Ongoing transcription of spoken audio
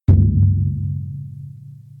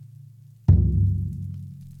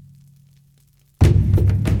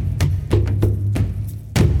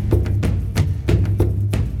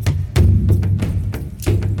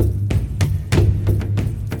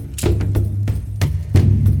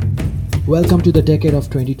Welcome to the Decade of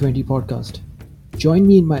 2020 podcast. Join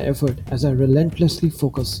me in my effort as I relentlessly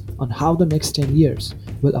focus on how the next 10 years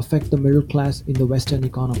will affect the middle class in the Western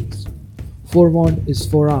economies. Forewarned is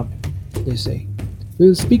forearmed, they say. We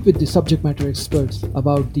will speak with the subject matter experts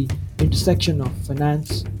about the intersection of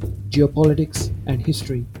finance, geopolitics, and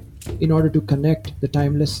history in order to connect the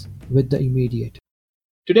timeless with the immediate.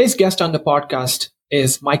 Today's guest on the podcast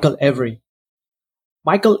is Michael Every.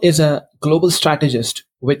 Michael is a global strategist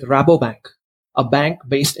with Rabobank, a bank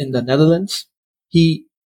based in the Netherlands. He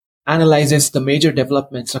analyzes the major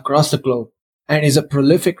developments across the globe and is a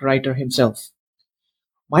prolific writer himself.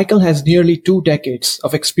 Michael has nearly 2 decades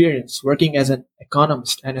of experience working as an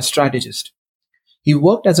economist and a strategist. He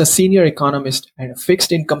worked as a senior economist and a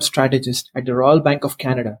fixed income strategist at the Royal Bank of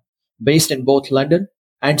Canada, based in both London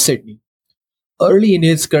and Sydney. Early in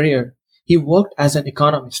his career, he worked as an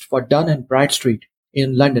economist for Dun and Bradstreet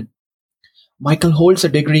in London. Michael holds a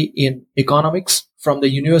degree in economics from the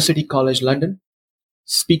University College London,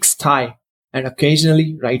 speaks Thai, and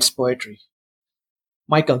occasionally writes poetry.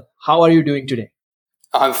 Michael, how are you doing today?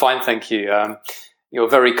 I'm fine, thank you. You're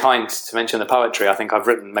very kind to mention the poetry. I think I've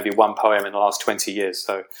written maybe one poem in the last 20 years,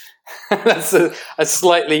 so that's a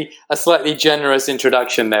slightly generous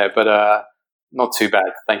introduction there, but not too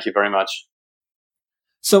bad. Thank you very much.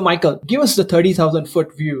 So, Michael, give us the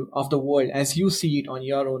 30,000-foot view of the world as you see it on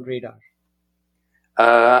your own radar.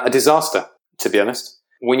 A disaster, to be honest.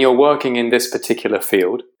 When you're working in this particular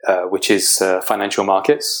field, which is financial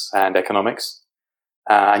markets and economics,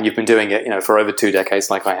 and you've been doing it, for over 2 decades,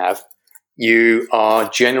 like I have, you are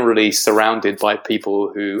generally surrounded by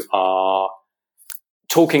people who are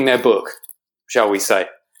talking their book, shall we say.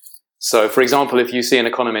 So, for example, if you see an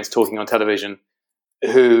economist talking on television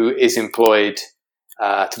who is employed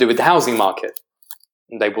to do with the housing market,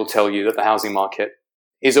 they will tell you that the housing market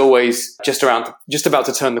is always just about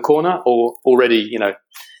to turn the corner or already,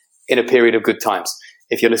 in a period of good times.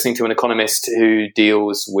 If you're listening to an economist who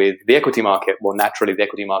deals with the equity market, well, naturally the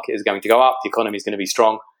equity market is going to go up, the economy is going to be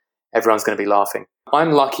strong, everyone's going to be laughing.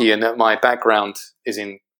 I'm lucky in that my background is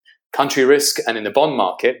in country risk and in the bond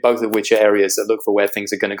market, both of which are areas that look for where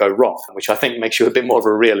things are going to go wrong, which I think makes you a bit more of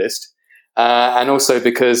a realist. And also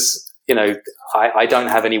because I don't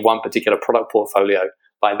have any one particular product portfolio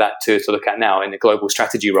like that to look at now. In the global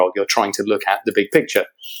strategy role, you're trying to look at the big picture.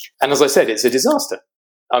 And as I said, it's a disaster.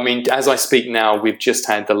 I mean, as I speak now, we've just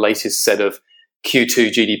had the latest set of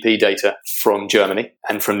Q2 GDP data from Germany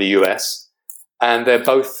and from the US. And they're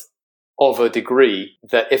both of a degree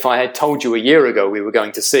that if I had told you a year ago we were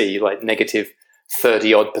going to see like negative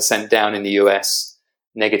 30-odd% down in the US,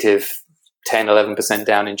 negative 10, 11%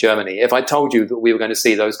 down in Germany. If I told you that we were going to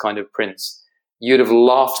see those kind of prints, you'd have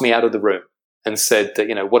laughed me out of the room and said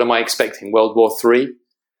that, what am I expecting? World War III?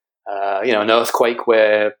 An earthquake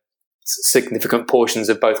where significant portions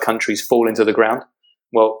of both countries fall into the ground?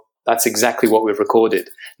 Well, that's exactly what we've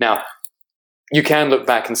recorded. Now, you can look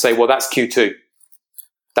back and say, well, that's Q2.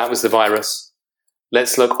 That was the virus.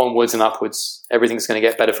 Let's look onwards and upwards. Everything's going to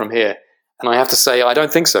get better from here. And I have to say, I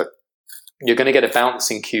don't think so. You're going to get a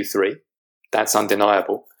bounce in Q3. That's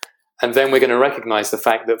undeniable. And then we're going to recognize the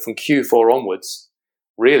fact that from Q4 onwards,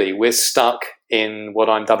 really, we're stuck in what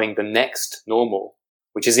I'm dubbing the next normal,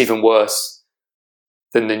 which is even worse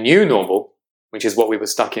than the new normal, which is what we were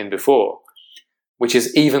stuck in before, which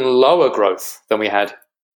is even lower growth than we had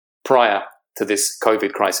prior to this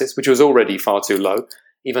COVID crisis, which was already far too low,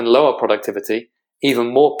 even lower productivity,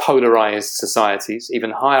 even more polarized societies,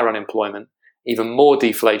 even higher unemployment, even more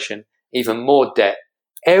deflation, even more debt.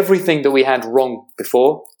 Everything that we had wrong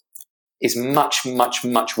before is much, much,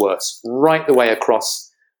 much worse, right the way across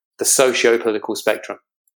the socio-political spectrum.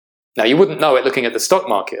 Now, you wouldn't know it looking at the stock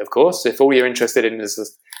market, of course. If all you're interested in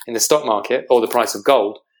is in the stock market or the price of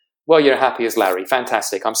gold, well, you're happy as Larry.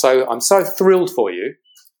 Fantastic. I'm so thrilled for you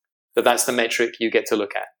that that's the metric you get to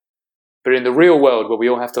look at. But in the real world where we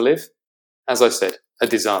all have to live, as I said, a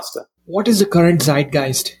disaster. What is the current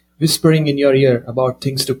zeitgeist whispering in your ear about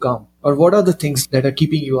things to come? Or what are the things that are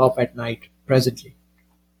keeping you up at night presently?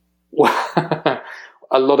 Well,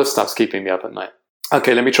 a lot of stuff's keeping me up at night.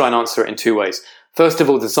 Okay, let me try and answer it in 2 ways. First of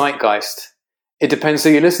all, the zeitgeist. It depends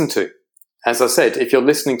who you listen to. As I said, if you're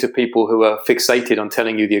listening to people who are fixated on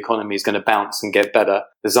telling you the economy is going to bounce and get better,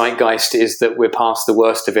 the zeitgeist is that we're past the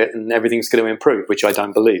worst of it and everything's going to improve, which I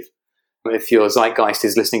don't believe. If your zeitgeist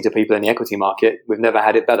is listening to people in the equity market, we've never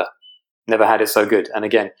had it better. Never had it so good. And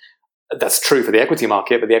again, that's true for the equity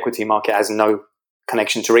market, but the equity market has no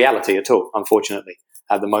connection to reality at all, unfortunately,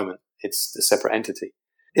 at the moment. It's a separate entity.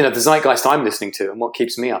 The zeitgeist I'm listening to and what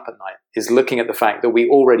keeps me up at night is looking at the fact that we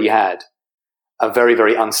already had a very,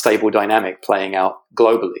 very unstable dynamic playing out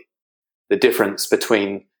globally. the difference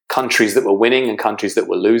between countries that were winning and countries that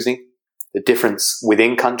were losing, the difference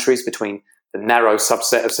within countries between the narrow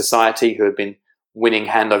subset of society who have been winning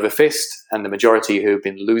hand over fist and the majority who have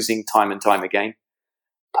been losing time and time again,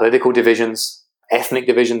 political divisions, ethnic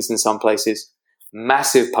divisions in some places,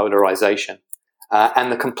 massive polarization,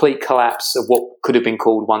 and the complete collapse of what could have been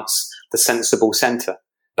called once the sensible center.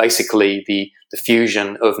 Basically, the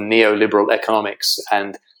fusion of neoliberal economics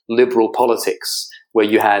and liberal politics, where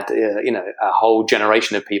you had a whole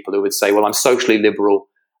generation of people who would say, well, I'm socially liberal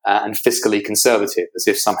and fiscally conservative, as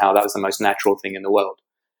if somehow that was the most natural thing in the world.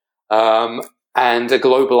 And a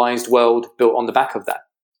globalized world built on the back of that.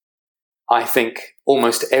 I think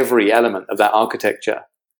almost every element of that architecture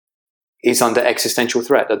is under existential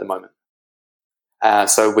threat at the moment.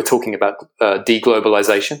 So we're talking about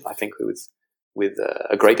deglobalization, I think, with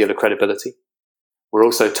a great deal of credibility. We're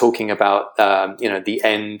also talking about the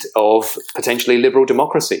end of potentially liberal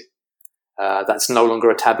democracy. That's no longer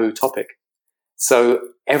a taboo topic. So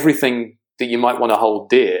everything that you might want to hold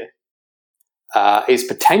dear is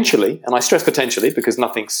potentially, and I stress potentially because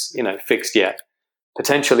nothing's fixed yet,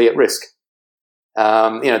 potentially at risk.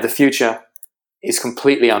 The future is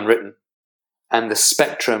completely unwritten, and the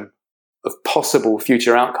spectrum of possible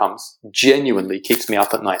future outcomes genuinely keeps me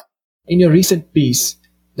up at night. In your recent piece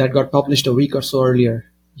that got published a week or so earlier,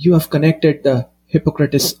 you have connected the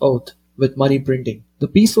Hippocrates Oath with money printing. The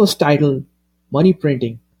piece was titled Money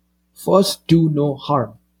Printing, First Do No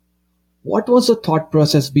Harm. What was the thought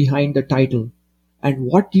process behind the title, and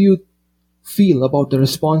what do you feel about the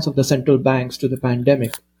response of the central banks to the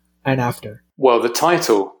pandemic and after? Well, the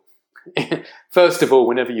title, first of all,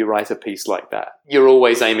 whenever you write a piece like that, you're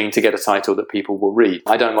always aiming to get a title that people will read.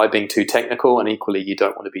 I don't like being too technical, and equally, you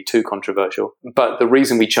don't want to be too controversial. But the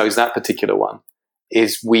reason we chose that particular one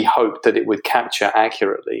is we hoped that it would capture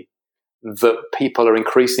accurately that people are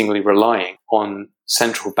increasingly relying on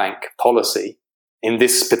central bank policy. In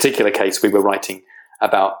this particular case, we were writing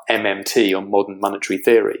about MMT, or modern monetary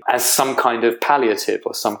theory, as some kind of palliative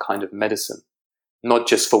or some kind of medicine, not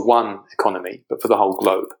just for one economy, but for the whole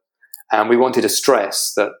globe. And we wanted to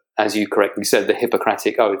stress that, as you correctly said, the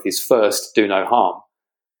Hippocratic Oath is first, do no harm,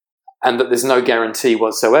 and that there's no guarantee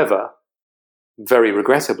whatsoever, very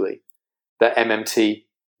regrettably, that MMT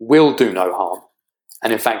will do no harm.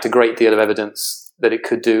 And in fact, a great deal of evidence that it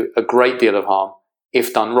could do a great deal of harm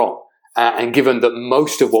if done wrong. And given that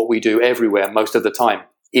most of what we do everywhere, most of the time,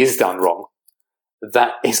 is done wrong,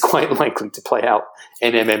 that is quite likely to play out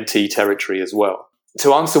in MMT territory as well.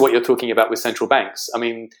 To answer what you're talking about with central banks, I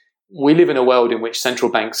mean, we live in a world in which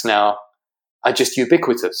central banks now are just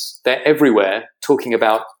ubiquitous. They're everywhere, talking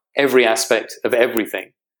about every aspect of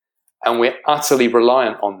everything. And we're utterly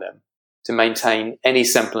reliant on them to maintain any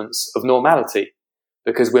semblance of normality,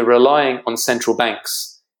 because we're relying on central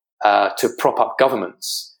banks to prop up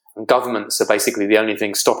governments. And governments are basically the only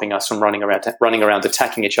thing stopping us from running around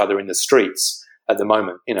attacking each other in the streets at the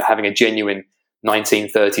moment, having a genuine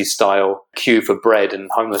 1930s style queue for bread and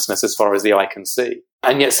homelessness as far as the eye can see.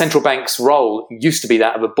 And yet central banks' role used to be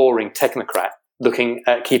that of a boring technocrat looking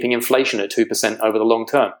at keeping inflation at 2% over the long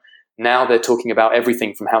term. Now they're talking about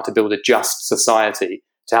everything from how to build a just society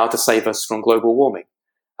to how to save us from global warming.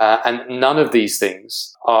 And none of these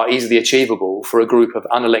things are easily achievable for a group of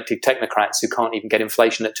unelected technocrats who can't even get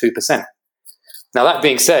inflation at 2%. Now, that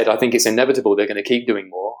being said, I think it's inevitable they're going to keep doing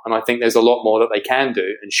more. And I think there's a lot more that they can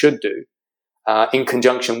do and should do in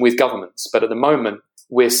conjunction with governments. But at the moment,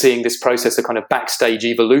 we're seeing this process of kind of backstage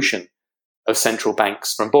evolution of central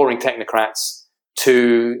banks from boring technocrats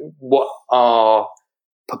to what are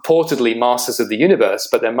purportedly masters of the universe,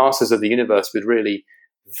 but they're masters of the universe with really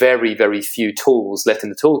very, very few tools left in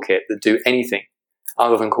the toolkit that do anything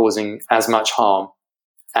other than causing as much harm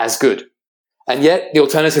as good. And yet the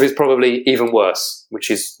alternative is probably even worse, which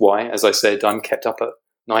is why, as I said, I'm kept up at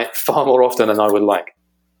night far more often than I would like.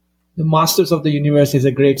 The Masters of the Universe is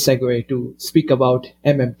a great segue to speak about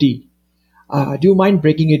MMT. Do you mind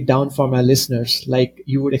breaking it down for my listeners like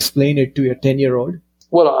you would explain it to your 10-year-old?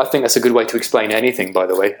 Well, I think that's a good way to explain anything, by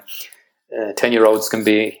the way. 10-year-olds can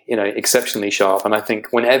be, exceptionally sharp. And I think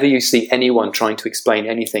whenever you see anyone trying to explain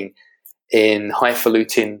anything in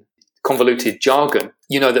highfalutin, convoluted jargon,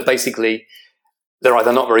 you know that basically they're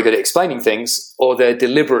either not very good at explaining things or they're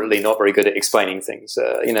deliberately not very good at explaining things.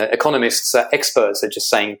 Economists, experts are just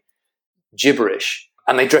saying gibberish,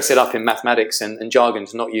 and they dress it up in mathematics and jargon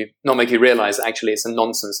to not make you realize that actually it's a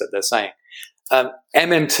nonsense that they're saying.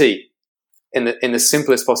 MMT, in the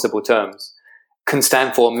simplest possible terms, can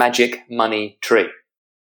stand for Magic Money Tree.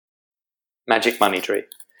 Magic Money Tree,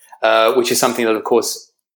 which is something that, of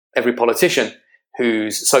course, every politician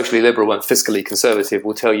who's socially liberal and fiscally conservative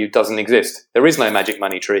will tell you doesn't exist. There is no magic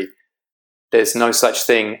money tree. There's no such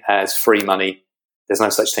thing as free money. There's no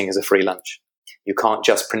such thing as a free lunch. You can't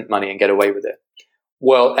just print money and get away with it.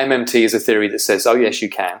 Well, MMT is a theory that says, oh yes, you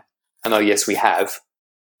can. And oh yes, we have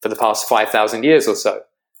for the past 5,000 years or so.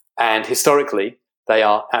 And historically, they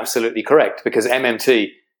are absolutely correct, because MMT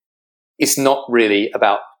is not really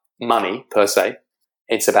about money per se.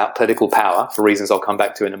 It's about political power, for reasons I'll come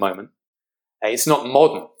back to in a moment. It's not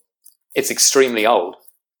modern. It's extremely old.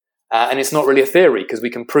 And it's not really a theory, because we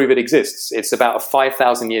can prove it exists. It's about a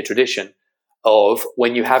 5,000-year tradition of,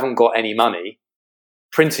 when you haven't got any money,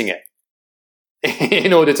 printing it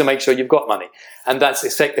in order to make sure you've got money. And that's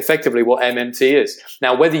effectively what MMT is.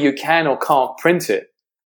 Now, whether you can or can't print it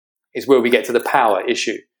is where we get to the power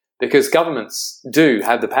issue, because governments do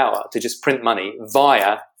have the power to just print money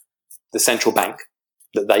via the central bank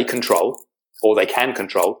that they control, or they can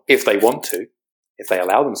control if they want to, if they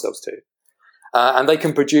allow themselves to. And they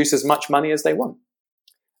can produce as much money as they want.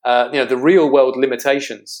 The real world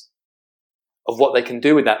limitations of what they can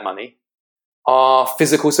do with that money are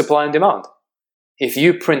physical supply and demand. If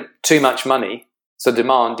you print too much money, so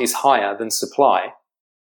demand is higher than supply,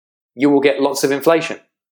 you will get lots of inflation,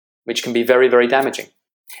 which can be very, very damaging.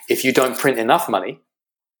 If you don't print enough money,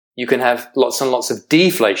 you can have lots and lots of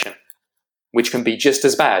deflation, which can be just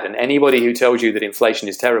as bad. And anybody who tells you that inflation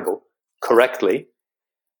is terrible, correctly,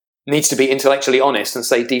 needs to be intellectually honest and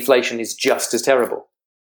say deflation is just as terrible.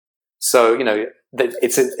 So,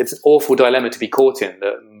 it's an awful dilemma to be caught in,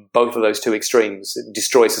 that both of those two extremes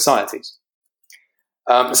destroy societies.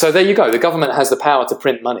 So there you go. The government has the power to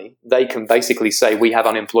print money. They can basically say, we have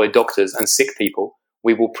unemployed doctors and sick people.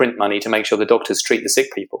 We will print money to make sure the doctors treat the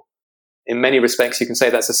sick people. In many respects, you can say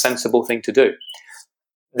that's a sensible thing to do.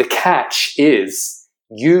 The catch is,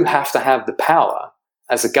 you have to have the power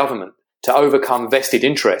as a government to overcome vested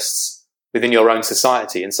interests within your own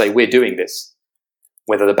society and say, we're doing this.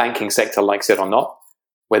 Whether the banking sector likes it or not,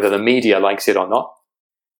 whether the media likes it or not,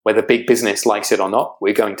 whether big business likes it or not,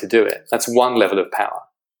 we're going to do it. That's one level of power.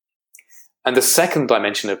 And the second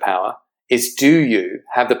dimension of power is, do you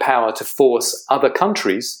have the power to force other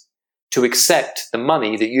countries to accept the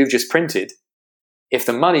money that you've just printed, if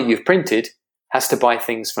the money you've printed has to buy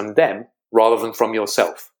things from them rather than from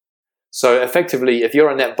yourself? So effectively, if you're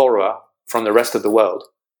a net borrower from the rest of the world,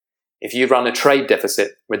 if you run a trade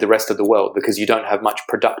deficit with the rest of the world because you don't have much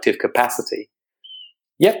productive capacity,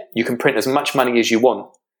 yep, you can print as much money as you want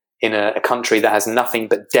in a country that has nothing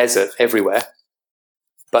but desert everywhere.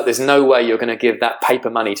 But there's no way you're going to give that paper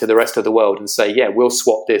money to the rest of the world and say, yeah, we'll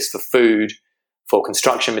swap this for food, for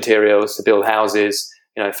construction materials, to build houses,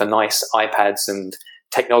 for nice iPads and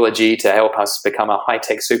technology to help us become a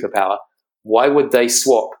high-tech superpower. Why would they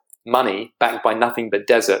swap money backed by nothing but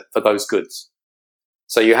desert for those goods?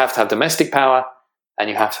 So you have to have domestic power and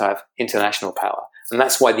you have to have international power. And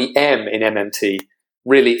that's why the M in MMT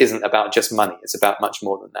really isn't about just money. It's about much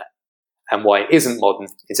more than that. And why it isn't modern,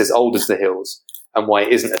 it's as old as the hills, and why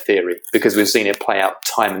it isn't a theory, because we've seen it play out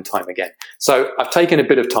time and time again. So I've taken a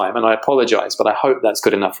bit of time, and I apologize, but I hope that's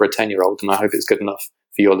good enough for a 10-year-old, and I hope it's good enough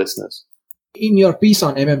for your listeners. In your piece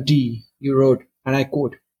on MMT, you wrote, and I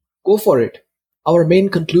quote, "Go for it. Our main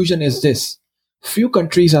conclusion is this. Few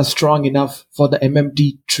countries are strong enough for the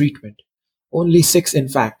MMT treatment. Only 6, in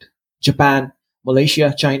fact. Japan,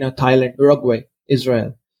 Malaysia, China, Thailand, Uruguay,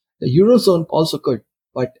 Israel. The Eurozone also could,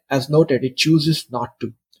 but as noted, it chooses not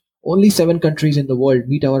to. Only 7 countries in the world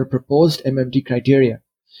meet our proposed MMT criteria.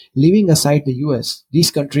 Leaving aside the US,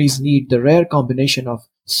 these countries need the rare combination of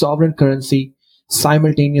sovereign currency,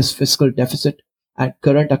 simultaneous fiscal deficit, and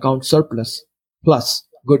current account surplus, plus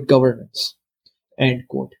good governance." End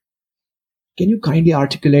quote. Can you kindly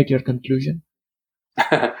articulate your conclusion?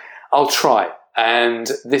 I'll try.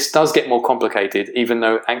 And this does get more complicated, even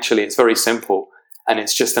though actually it's very simple and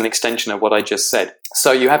it's just an extension of what I just said.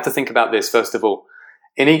 So you have to think about this, first of all.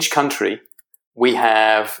 In each country, we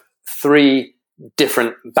have 3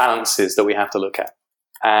 different balances that we have to look at.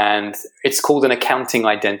 And it's called an accounting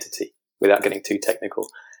identity, without getting too technical.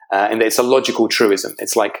 And it's a logical truism.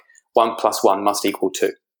 It's like 1 + 1 must equal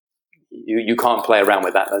 2. You can't play around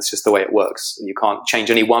with that. That's just the way it works. You can't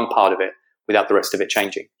change any one part of it without the rest of it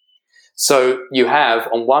changing. So you have,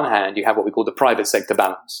 on one hand, you have what we call the private sector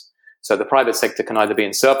balance. So the private sector can either be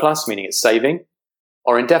in surplus, meaning it's saving,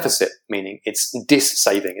 or in deficit, meaning it's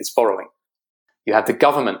dis-saving, it's borrowing. You have the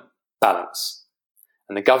government balance.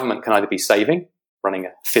 And the government can either be saving, running a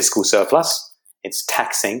fiscal surplus, it's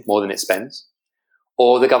taxing more than it spends,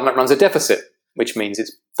 or the government runs a deficit, which means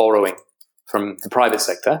it's borrowing from the private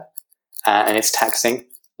sector, and it's taxing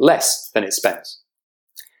less than it spends.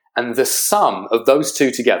 And the sum of those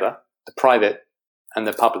two together, the private and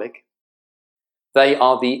the public, they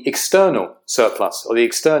are the external surplus or the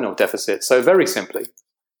external deficit. So very simply,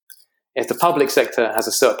 if the public sector has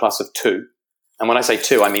a surplus of 2, and when I say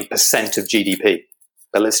 2, I mean percent of GDP,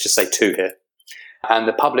 but let's just say 2 here, and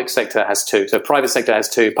the public sector has 2, so private sector has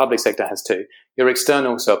 2, public sector has 2, your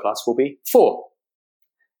external surplus will be 4.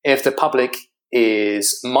 If the public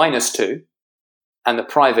is minus 2 and the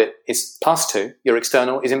private is plus 2, your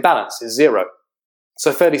external is in balance, is 0.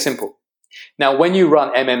 So fairly simple. Now, when you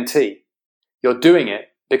run MMT, you're doing it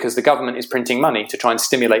because the government is printing money to try and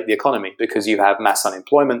stimulate the economy, because you have mass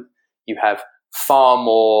unemployment, you have far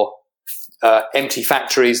more empty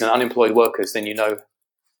factories and unemployed workers than you know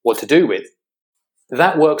what to do with.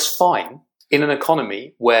 That works fine in an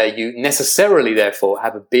economy where you necessarily, therefore,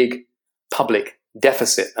 have a big public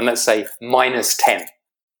deficit, and let's say minus 10,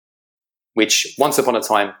 which once upon a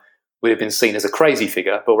time would have been seen as a crazy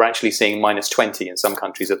figure, but we're actually seeing minus 20 in some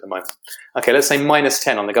countries at the moment. Okay, let's say minus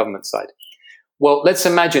 10 on the government side. Well, let's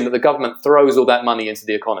imagine that the government throws all that money into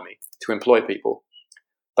the economy to employ people.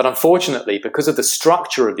 But unfortunately, because of the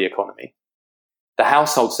structure of the economy, the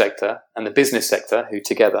household sector and the business sector, who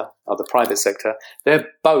together are the private sector, they're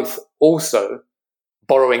both also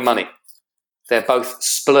borrowing money. They're both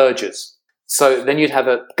splurgers. So then you'd have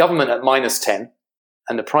a government at minus 10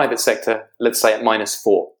 and the private sector, let's say, at minus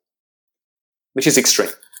 4, which is extreme.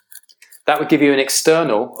 That would give you an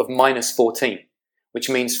external of minus 14, which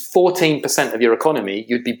means 14% of your economy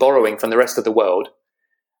you'd be borrowing from the rest of the world,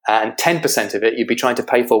 and 10% of it you'd be trying to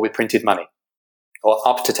pay for with printed money, or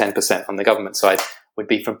up to 10% on the government side would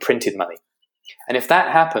be from printed money. And if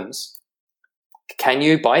that happens, can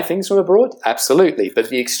you buy things from abroad? Absolutely, but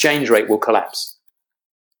the exchange rate will collapse.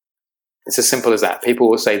 It's as simple as that. People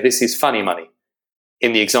will say, this is funny money,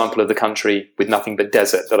 in the example of the country with nothing but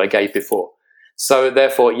desert that I gave before. So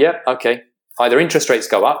therefore, okay, either interest rates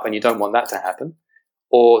go up, and you don't want that to happen,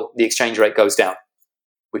 or the exchange rate goes down,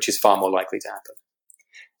 which is far more likely to happen.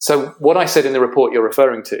 So what I said in the report you're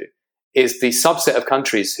referring to is the subset of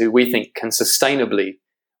countries who we think can sustainably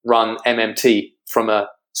run MMT from a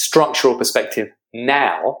structural perspective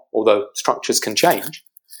now, although structures can change,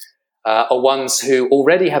 are ones who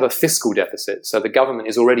already have a fiscal deficit. So the government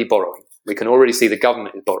is already borrowing. We can already see the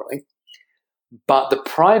government is borrowing. But the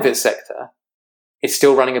private sector is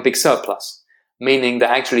still running a big surplus, meaning that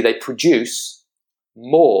actually they produce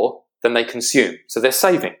more than they consume. So they're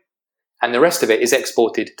saving. And the rest of it is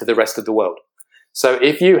exported to the rest of the world. So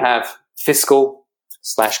if you have fiscal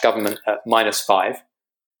 / government at minus 5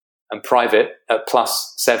 and private at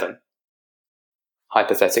plus 7,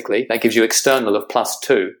 hypothetically, that gives you external of plus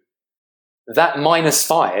 2. That minus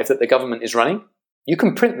 5 that the government is running, you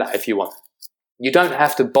can print that if you want. You don't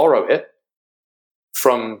have to borrow it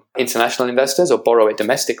from international investors or borrow it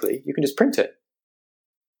domestically. You can just print it.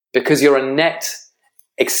 Because you're a net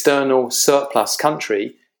external surplus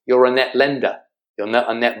country, you're a net lender, you're not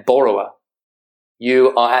a net borrower.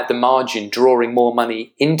 You are at the margin drawing more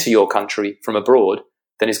money into your country from abroad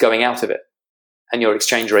than is going out of it. And your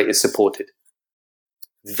exchange rate is supported.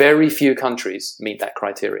 Very few countries meet that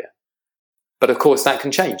criteria. But of course, that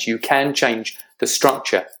can change. You can change the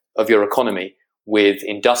structure of your economy with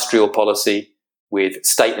industrial policy, with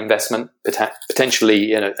state investment,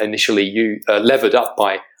 potentially initially levered up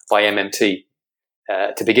by MMT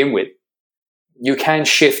to begin with. You can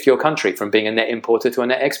shift your country from being a net importer to a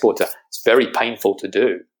net exporter. It's very painful to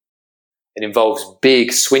do. It involves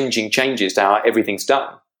big swinging changes to how everything's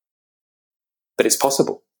done. But it's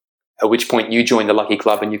possible. At which point you join the lucky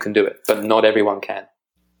club and you can do it. But not everyone can.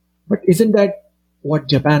 But isn't that what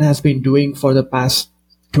Japan has been doing for the past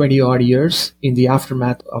 20 odd years in the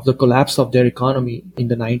aftermath of the collapse of their economy in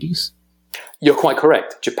the 90s? You're quite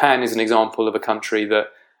correct. Japan is an example of a country that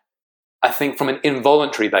I think from an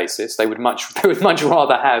involuntary basis, they would much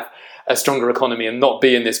rather have a stronger economy and not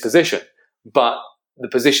be in this position. But the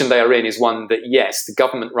position they are in is one that, yes, the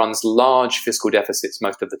government runs large fiscal deficits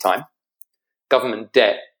most of the time. Government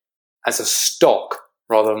debt as a stock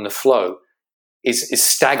rather than the flow is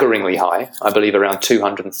staggeringly high. I believe around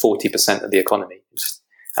 240% of the economy. It's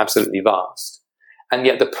absolutely vast. And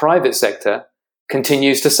yet the private sector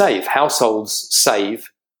continues to save. Households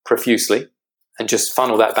save profusely and just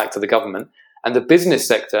funnel that back to the government. And the business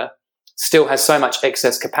sector still has so much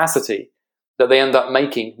excess capacity that they end up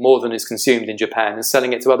making more than is consumed in Japan and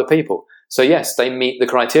selling it to other people. So yes, they meet the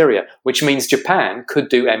criteria, which means Japan could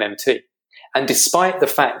do MMT. And despite the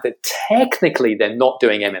fact that technically they're not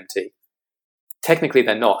doing MMT, technically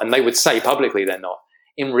they're not, and they would say publicly they're not,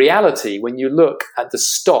 in reality, when you look at the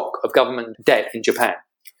stock of government debt in Japan,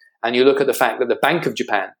 and you look at the fact that the Bank of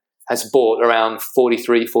Japan has bought around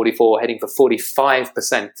 43, 44, heading for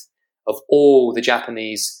 45% of all the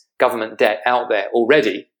Japanese government debt out there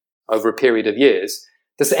already over a period of years.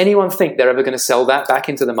 Does anyone think they're ever going to sell that back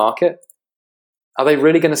into the market? Are they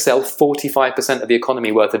really going to sell 45% of the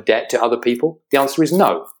economy worth of debt to other people? The answer is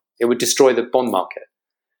no. It would destroy the bond market.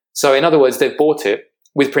 So in other words, they've bought it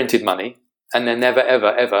with printed money and they're never,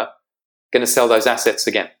 ever, ever going to sell those assets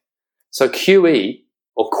again. So QE,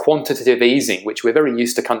 or quantitative easing, which we're very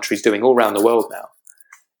used to countries doing all around the world now,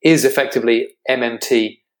 is effectively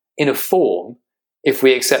MMT in a form if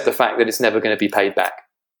we accept the fact that it's never going to be paid back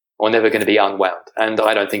or never going to be unwound. And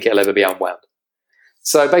I don't think it'll ever be unwound.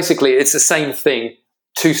 So basically, it's the same thing,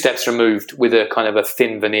 2 steps removed with a kind of a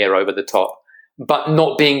thin veneer over the top, but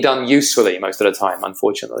not being done usefully most of the time,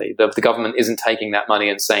 unfortunately. The government isn't taking that money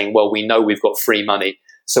and saying, well, we know we've got free money,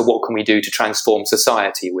 so what can we do to transform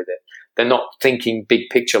society with it? They're not thinking big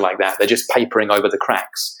picture like that. They're just papering over the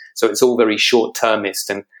cracks. So it's all very short-termist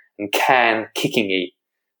and can-kicking-y,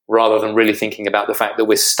 rather than really thinking about the fact that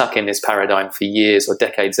we're stuck in this paradigm for years or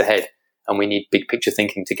decades ahead, and we need big picture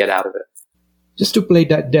thinking to get out of it. Just to play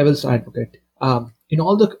that devil's advocate, in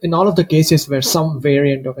all of the cases where some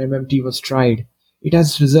variant of MMT was tried, it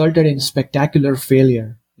has resulted in spectacular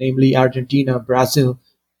failure, namely Argentina, Brazil,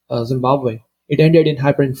 Zimbabwe. It ended in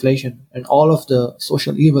hyperinflation and all of the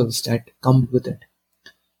social evils that come with it.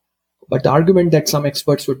 But the argument that some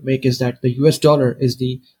experts would make is that the US dollar is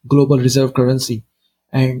the global reserve currency,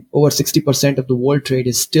 and over 60% of the world trade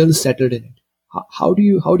is still settled in it. How do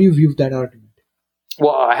you view that argument?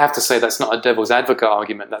 Well, I have to say that's not a devil's advocate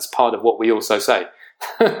argument. That's part of what we also say.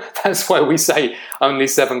 That's why we say only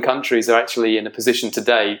 7 countries are actually in a position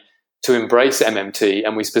today to embrace MMT.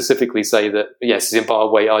 And we specifically say that, yes,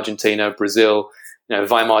 Zimbabwe, Argentina, Brazil,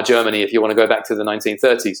 Weimar Germany, if you want to go back to the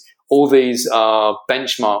 1930s, all these are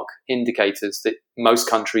benchmark indicators that most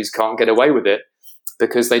countries can't get away with it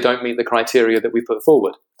because they don't meet the criteria that we put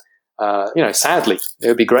forward. Sadly, it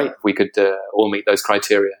would be great if we could all meet those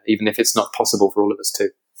criteria, even if it's not possible for all of us to,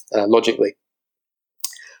 logically.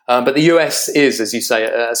 But the US is, as you say,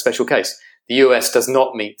 a special case. The US does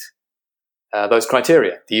not meet those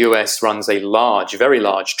criteria. The US runs a very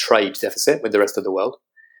large trade deficit with the rest of the world,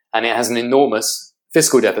 and it has an enormous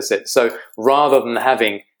fiscal deficit. So rather than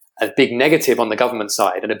having a big negative on the government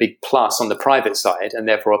side and a big plus on the private side, and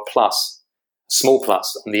therefore a small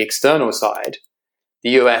plus on the external side,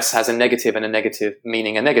 the US has a negative and a negative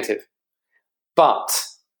meaning a negative. But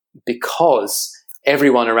because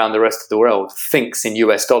everyone around the rest of the world thinks in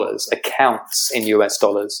US dollars, accounts in US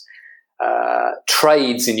dollars,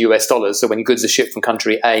 trades in US dollars, so when goods are shipped from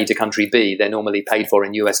country A to country B, they're normally paid for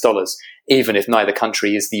in US dollars, even if neither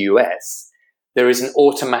country is the US, there is an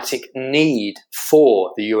automatic need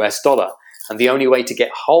for the US dollar. And the only way to get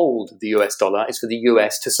hold of the US dollar is for the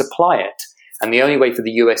US to supply it. And the only way for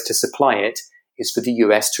the US to supply it is for the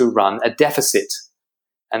US to run a deficit.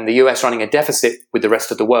 And the US running a deficit with the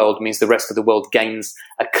rest of the world means the rest of the world gains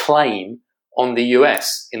a claim on the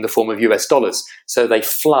US in the form of US dollars. So they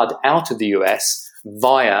flood out of the US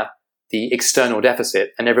via the external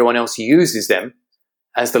deficit, and everyone else uses them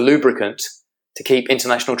as the lubricant to keep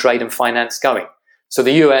international trade and finance going. So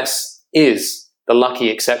the US is the lucky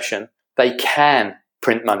exception. They can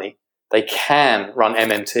print money. They can run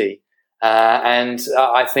MMT. And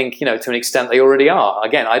I think, to an extent they already are.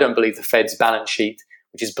 Again, I don't believe the Fed's balance sheet,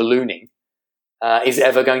 which is ballooning, is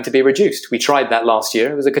ever going to be reduced. We tried that last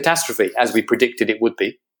year. It was a catastrophe, as we predicted it would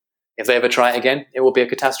be. If they ever try it again, it will be a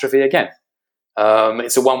catastrophe again.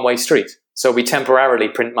 It's a one-way street. So we temporarily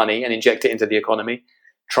print money and inject it into the economy,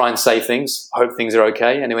 try and save things, hope things are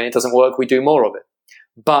okay, and when it doesn't work, we do more of it.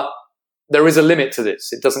 But there is a limit to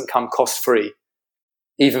this. It doesn't come cost-free,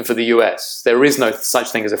 even for the US. There is no such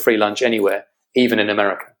thing as a free lunch anywhere, even in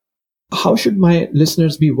America. How should my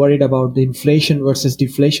listeners be worried about the inflation versus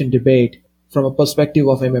deflation debate from a perspective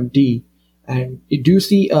of MMT? And do you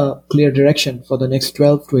see a clear direction for the next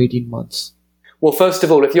 12 to 18 months? Well, first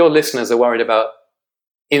of all, if your listeners are worried about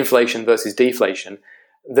inflation versus deflation,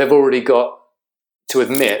 they've already got to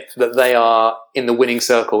admit that they are in the winning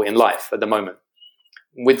circle in life at the moment.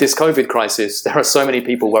 With this COVID crisis, there are so many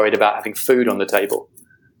people worried about having food on the table.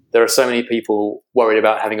 There are so many people worried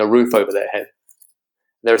about having a roof over their head.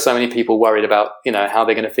 There are so many people worried about, how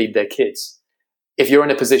they're going to feed their kids. If you're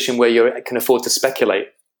in a position where you can afford to speculate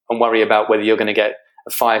and worry about whether you're going to get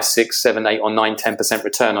a 5, 6, 7, 8, or 9, 10%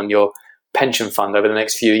 return on your pension fund over the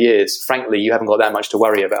next few years, frankly, you haven't got that much to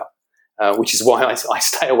worry about, which is why I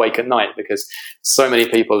stay awake at night, because so many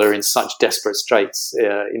people are in such desperate straits,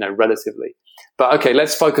 relatively. But okay,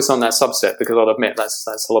 let's focus on that subset, because I'll admit that's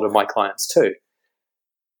a lot of my clients too.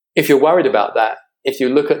 If you're worried about that, if you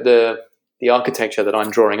look at the architecture that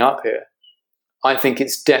I'm drawing up here, I think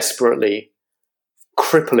it's desperately,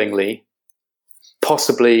 cripplingly,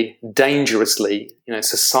 possibly dangerously,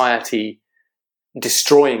 society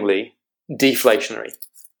destroyingly deflationary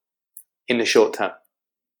in the short term.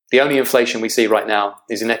 The only inflation we see right now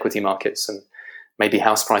is in equity markets and maybe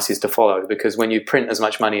house prices to follow, because when you print as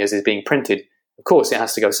much money as is being printed, of course it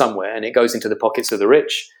has to go somewhere, and it goes into the pockets of the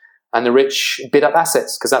rich, and the rich bid up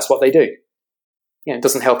assets because that's what they do. It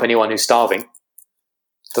doesn't help anyone who's starving.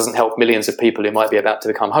 It doesn't help millions of people who might be about to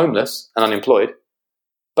become homeless and unemployed.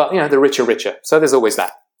 But, the rich are richer. So there's always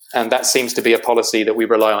that. And that seems to be a policy that we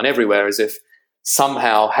rely on everywhere, as if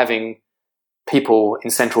somehow having people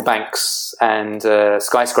in central banks and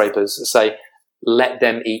skyscrapers say, let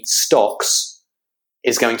them eat stocks,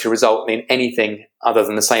 is going to result in anything other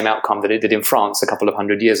than the same outcome that it did in France a couple of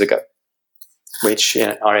 100 years ago, which,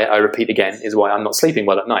 I repeat again, is why I'm not sleeping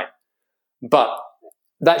well at night. But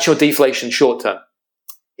that's your deflation short term.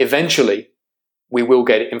 Eventually, we will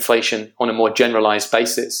get inflation on a more generalized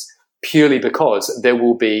basis, purely because there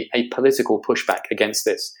will be a political pushback against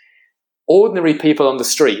this. Ordinary people on the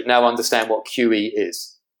street now understand what QE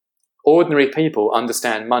is. Ordinary people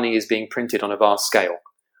understand money is being printed on a vast scale.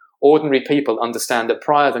 Ordinary people understand that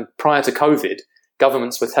prior to COVID,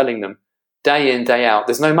 governments were telling them day in, day out,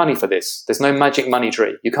 there's no money for this. There's no magic money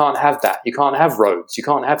tree. You can't have that. You can't have roads. You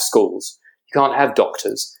can't have schools. You can't have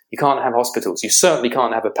doctors. You can't have hospitals. You certainly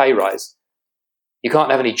can't have a pay rise. You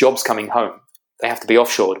can't have any jobs coming home. They have to be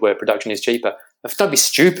offshored where production is cheaper. Don't be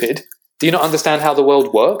stupid. Do you not understand how the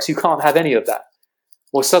world works? You can't have any of that.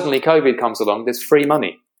 Well, suddenly COVID comes along. There's free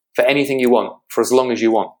money for anything you want for as long as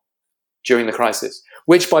you want during the crisis,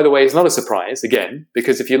 which, by the way, is not a surprise, again,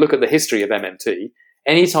 because if you look at the history of MMT,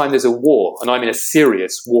 anytime there's a war, and I mean a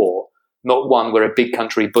serious war, not one where a big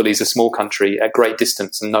country bullies a small country at great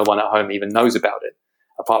distance and no one at home even knows about it,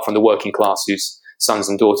 apart from the working class whose sons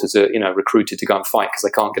and daughters are, recruited to go and fight because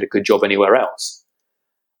they can't get a good job anywhere else.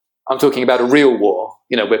 I'm talking about a real war,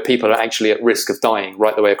 where people are actually at risk of dying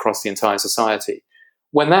right the way across the entire society.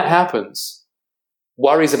 When that happens,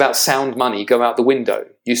 worries about sound money go out the window.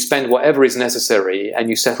 You spend whatever is necessary and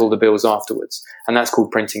you settle the bills afterwards. And that's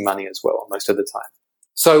called printing money as well, most of the time.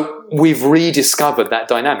 So we've rediscovered that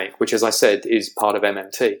dynamic, which, as I said, is part of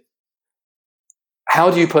MMT.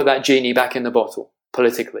 How do you put that genie back in the bottle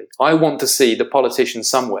politically? I want to see the politician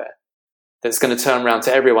somewhere that's going to turn around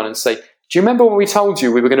to everyone and say, do you remember when we told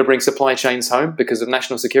you we were going to bring supply chains home because of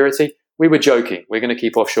national security? We were joking. We're going to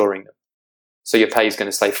keep offshoring them. So your pay is going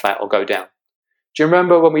to stay flat or go down. Do you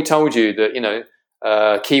remember when we told you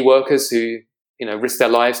that, key workers who, risk their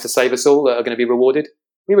lives to save us all are going to be rewarded?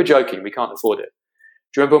 We were joking. We can't afford it.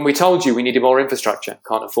 Do you remember when we told you we needed more infrastructure?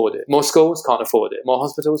 Can't afford it. More schools? Can't afford it. More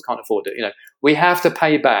hospitals? Can't afford it. We have to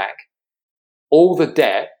pay back all the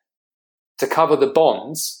debt to cover the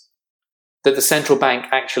bonds that the central bank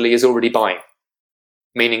actually is already buying,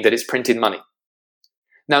 meaning that it's printed money.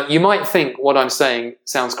 Now, you might think what I'm saying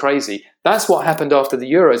sounds crazy. That's what happened after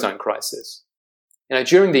the Eurozone crisis.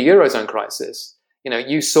 During the Eurozone crisis,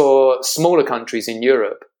 you saw smaller countries in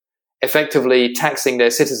Europe effectively taxing their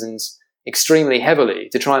citizens extremely heavily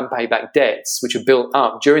to try and pay back debts which were built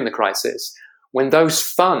up during the crisis, when those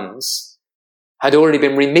funds had already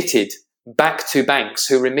been remitted back to banks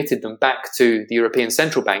who remitted them back to the European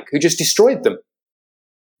Central Bank, who just destroyed them.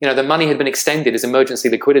 The money had been extended as emergency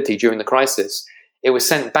liquidity during the crisis. It was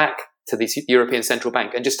sent back to the European Central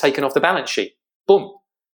Bank and just taken off the balance sheet. Boom.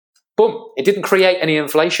 Boom. It didn't create any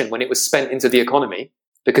inflation when it was spent into the economy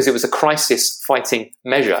because it was a crisis-fighting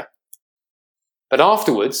measure. But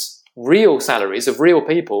afterwards, real salaries of real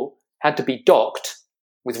people had to be docked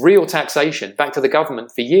with real taxation back to the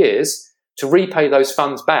government for years to repay those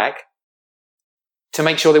funds back to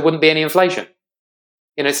make sure there wouldn't be any inflation.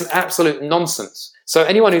 It's an absolute nonsense. So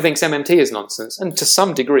anyone who thinks MMT is nonsense, and to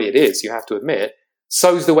some degree it is, you have to admit,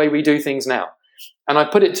 so's the way we do things now. And I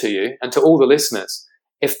put it to you and to all the listeners,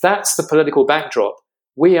 if that's the political backdrop,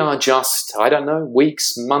 we are just,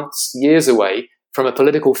 weeks, months, years away from a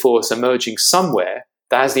political force emerging somewhere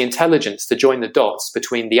that has the intelligence to join the dots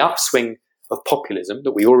between the upswing of populism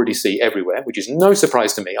that we already see everywhere, which is no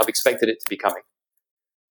surprise to me. I've expected it to be coming.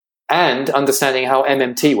 And understanding how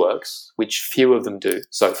MMT works, which few of them do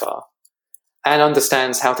so far, and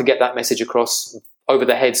understands how to get that message across over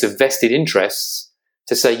the heads of vested interests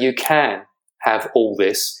to say you can have all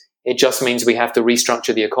this. It just means we have to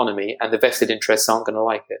restructure the economy and the vested interests aren't going to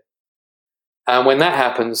like it. And when that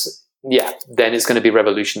happens, then it's going to be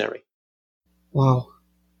revolutionary. Wow.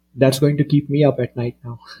 That's going to keep me up at night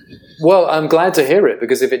now. Well, I'm glad to hear it,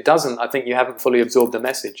 because if it doesn't, I think you haven't fully absorbed the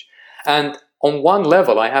message. And on one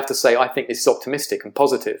level, I have to say, I think this is optimistic and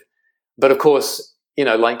positive. But of course,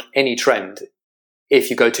 like any trend, if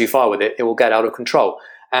you go too far with it, it will get out of control.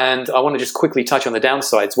 And I want to just quickly touch on the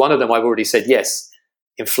downsides. One of them, I've already said, yes,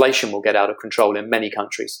 inflation will get out of control in many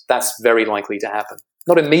countries. That's very likely to happen.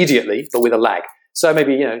 Not immediately, but with a lag. So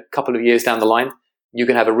maybe, a couple of years down the line, you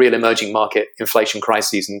can have a real emerging market inflation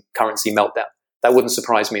crisis and currency meltdown. That wouldn't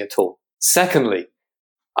surprise me at all. Secondly,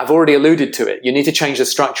 I've already alluded to it. You need to change the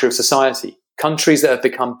structure of society. Countries that have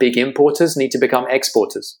become big importers need to become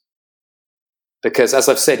exporters. Because as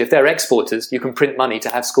I've said, if they're exporters, you can print money to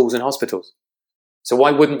have schools and hospitals. So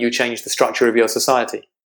why wouldn't you change the structure of your society?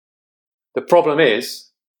 The problem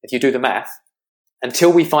is, if you do the math,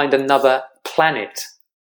 until we find another planet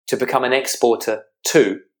to become an exporter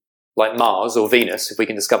to, like Mars or Venus, if we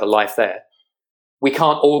can discover life there, we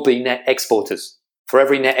can't all be net exporters. For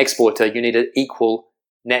every net exporter, you need an equal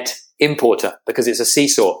net importer because it's a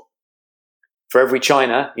seesaw. For every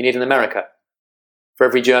China, you need an America. For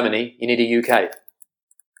every Germany, you need a UK.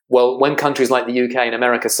 Well, when countries like the UK and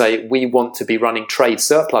America say, we want to be running trade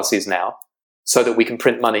surpluses now so that we can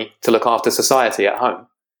print money to look after society at home,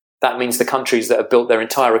 that means the countries that have built their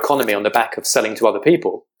entire economy on the back of selling to other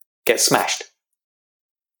people get smashed.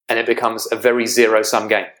 And it becomes a very zero-sum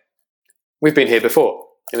game. We've been here before.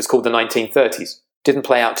 It was called the 1930s. Didn't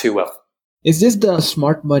play out too well. Is this the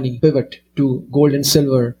smart money pivot to gold and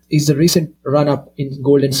silver? Is the recent run-up in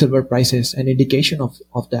gold and silver prices an indication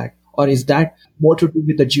of that? Or is that more to do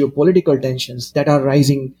with the geopolitical tensions that are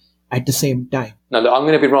rising at the same time? No, look, I'm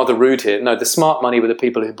going to be rather rude here. No, the smart money were the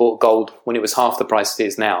people who bought gold when it was half the price it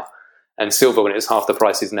is now, and silver when it was half the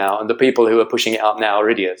price it is now, and the people who are pushing it up now are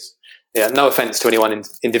idiots. Yeah, no offense to anyone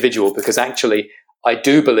individual, because actually I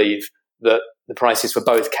do believe that the prices for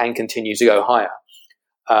both can continue to go higher.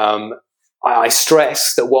 I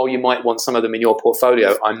stress that while you might want some of them in your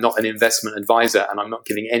portfolio, I'm not an investment advisor and I'm not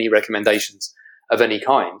giving any recommendations of any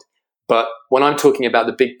kind. But when I'm talking about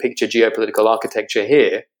the big picture geopolitical architecture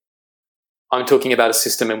here, I'm talking about a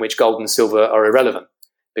system in which gold and silver are irrelevant.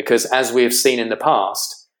 Because as we have seen in the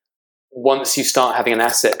past, once you start having an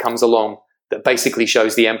asset comes along that basically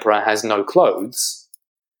shows the emperor has no clothes,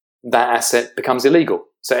 that asset becomes illegal.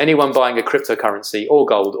 So anyone buying a cryptocurrency or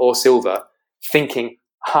gold or silver thinking,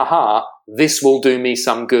 haha, this will do me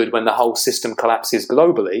some good when the whole system collapses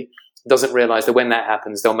globally, doesn't realize that when that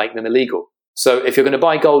happens, they'll make them illegal. So if you're going to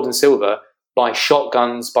buy gold and silver, buy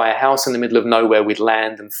shotguns, buy a house in the middle of nowhere with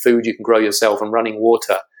land and food you can grow yourself and running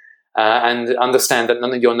water, and understand that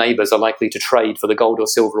none of your neighbors are likely to trade for the gold or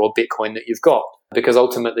silver or Bitcoin that you've got. Because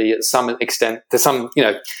ultimately, to some extent,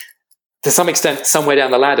 somewhere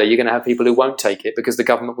down the ladder, you're going to have people who won't take it because the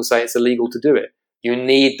government will say it's illegal to do it. You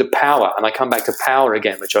need the power, and I come back to power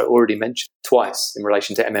again, which I already mentioned twice in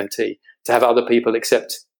relation to MMT, to have other people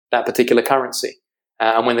accept that particular currency.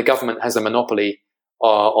 And when the government has a monopoly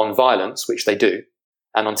on violence, which they do,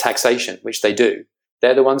 and on taxation, which they do,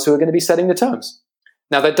 they're the ones who are going to be setting the terms.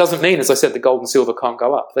 Now, that doesn't mean, as I said, that gold and silver can't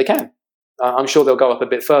go up. They can. I'm sure they'll go up a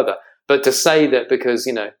bit further. But to say that because,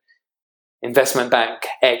 investment bank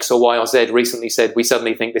X or Y or Z recently said, we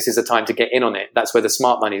suddenly think this is a time to get in on it, that's where the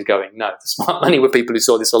smart money is going. No, the smart money were people who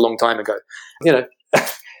saw this a long time ago.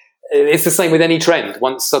 It's the same with any trend.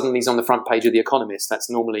 Once suddenly it's on the front page of The Economist, that's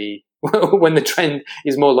normally when the trend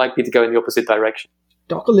is more likely to go in the opposite direction.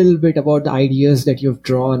 Talk a little bit about the ideas that you've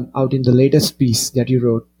drawn out in the latest piece that you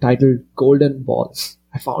wrote titled Golden Balls.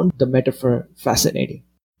 I found the metaphor fascinating.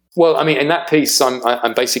 Well, I mean, in that piece,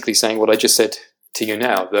 I'm basically saying what I just said to you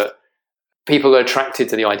now, that people are attracted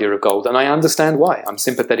to the idea of gold, and I understand why. I'm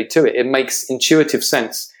sympathetic to it. It makes intuitive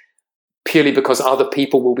sense purely because other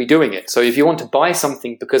people will be doing it. So if you want to buy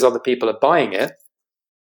something because other people are buying it,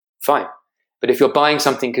 fine. But if you're buying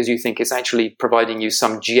something because you think it's actually providing you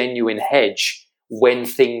some genuine hedge when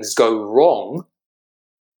things go wrong,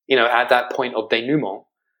 at that point of denouement,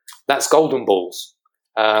 that's golden balls.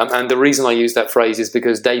 And the reason I use that phrase is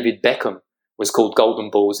because David Beckham was called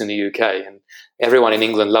Golden Balls in the UK, and everyone in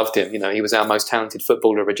England loved him. He was our most talented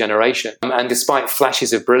footballer of a generation. And despite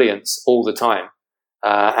flashes of brilliance all the time,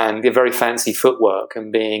 and the very fancy footwork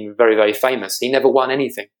and being very, very famous, he never won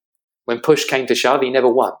anything. When push came to shove, he never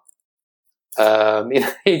won. Not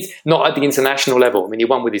at the international level. I mean, he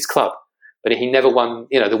won with his club, but he never won,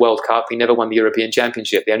 the World Cup. He never won the European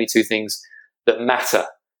Championship. The only two things that matter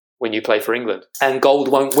when you play for England. And gold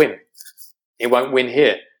won't win. It won't win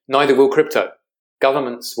here. Neither will crypto.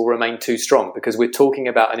 Governments will remain too strong because we're talking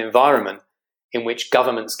about an environment in which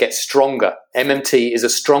governments get stronger. MMT is a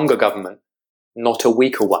stronger government, not a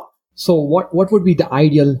weaker one. So what would be the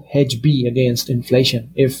ideal hedge be against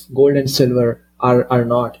inflation if gold and silver are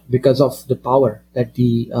not because of the power that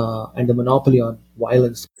the and the monopoly on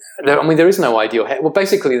violence. There is no ideal hedge. Well,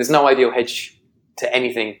 basically, there's no ideal hedge to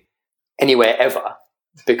anything anywhere ever,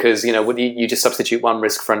 because you just substitute one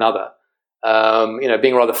risk for another.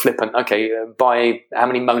 Being rather flippant. Okay, buy how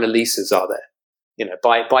many Mona Lisas are there?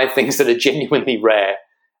 Buy things that are genuinely rare,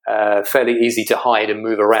 fairly easy to hide and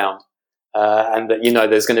move around, and that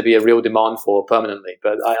there's going to be a real demand for permanently.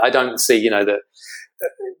 But I don't see that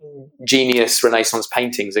genius Renaissance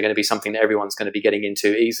paintings are going to be something that everyone's going to be getting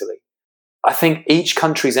into easily. I think each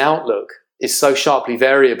country's outlook is so sharply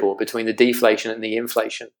variable between the deflation and the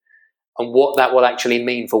inflation, and what that will actually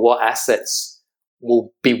mean for what assets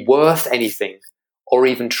will be worth anything or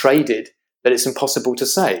even traded, that it's impossible to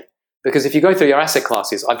say. Because if you go through your asset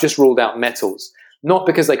classes, I've just ruled out metals, not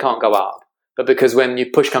because they can't go up, but because when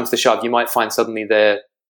push comes to shove, you might find suddenly they're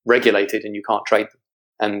regulated and you can't trade them.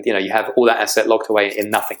 And, you have all that asset locked away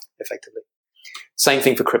in nothing, effectively. Same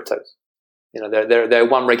thing for cryptos. They're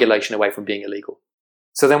one regulation away from being illegal.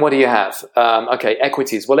 So then what do you have?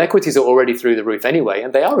 Equities. Well, equities are already through the roof anyway,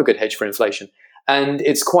 and they are a good hedge for inflation. And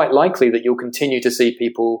it's quite likely that you'll continue to see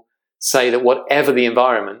people say that whatever the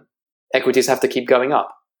environment, equities have to keep going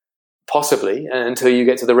up, possibly until you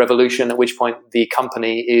get to the revolution, at which point the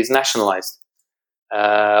company is nationalized.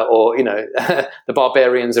 The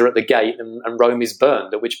barbarians are at the gate and Rome is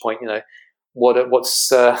burned, at which point,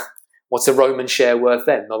 what's a Roman share worth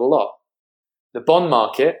then? Not a lot. The bond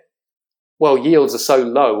market, well, yields are so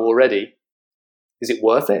low already. Is it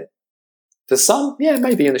worth it? For some, yeah,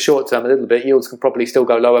 maybe in the short term a little bit. Yields can probably still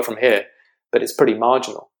go lower from here, but it's pretty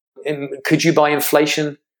marginal. Could you buy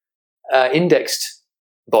inflation indexed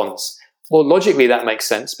bonds? Well, logically that makes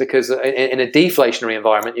sense, because in a deflationary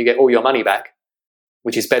environment, you get all your money back,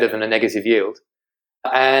 which is better than a negative yield.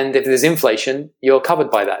 And if there's inflation, you're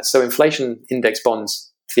covered by that. So inflation index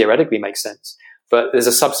bonds theoretically make sense. But there's a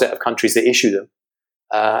subset of countries that issue them,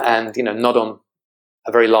 and not on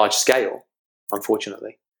a very large scale,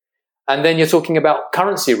 unfortunately. And then you're talking about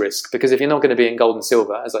currency risk, because if you're not going to be in gold and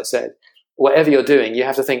silver, as I said, whatever you're doing, you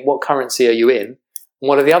have to think, what currency are you in, and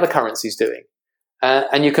what are the other currencies doing?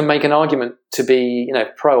 And you can make an argument to be,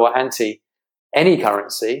 pro or anti any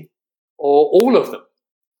currency or all of them.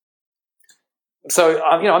 So,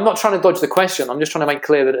 I'm not trying to dodge the question. I'm just trying to make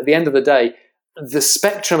clear that at the end of the day, the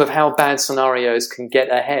spectrum of how bad scenarios can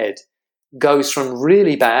get ahead goes from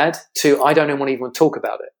really bad to I don't even want to even talk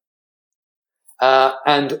about it.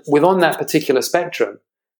 And within that particular spectrum,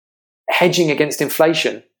 hedging against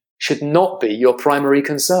inflation should not be your primary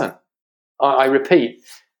concern. I repeat,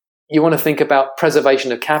 you want to think about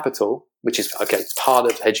preservation of capital, which is, part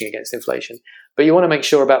of hedging against inflation, but you want to make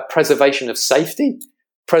sure about preservation of safety,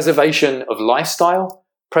 preservation of lifestyle,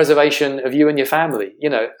 preservation of you and your family,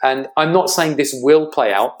 and I'm not saying this will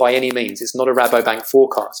play out by any means. It's not a Rabobank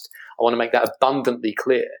forecast. I want to make that abundantly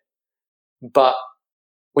clear. But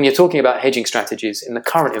when you're talking about hedging strategies in the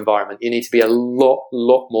current environment, you need to be a lot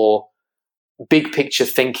more big picture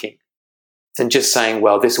thinking than just saying,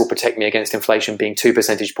 well, this will protect me against inflation being 2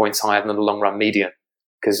 percentage points higher than the long run median,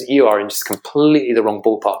 because you are in just completely the wrong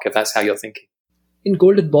ballpark if that's how you're thinking. In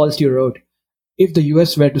Golden Balls, you wrote, if the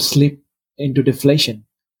US were to slip into deflation,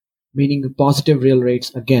 meaning positive real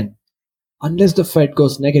rates again, unless the Fed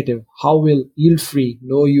goes negative, how will yield-free,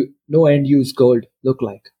 no end-use gold look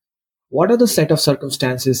like? What are the set of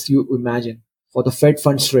circumstances you imagine for the Fed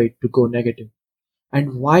funds rate to go negative?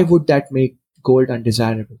 And why would that make gold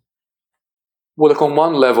undesirable? Well, look, on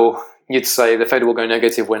one level, you'd say the Fed will go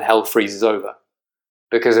negative when hell freezes over.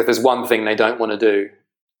 Because if there's one thing they don't want to do,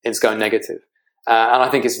 it's go negative. And I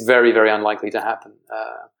think it's very, very unlikely to happen.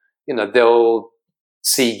 They'll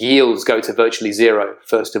see yields go to virtually zero,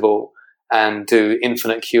 first of all, and do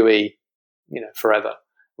infinite QE, forever,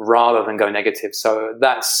 rather than go negative. So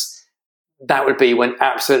that would be when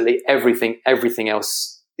absolutely everything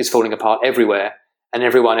else is falling apart everywhere, and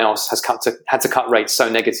everyone else has had to cut rates so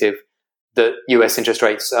negative that US interest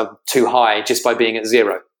rates are too high just by being at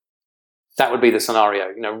zero. That would be the scenario,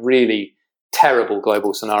 really terrible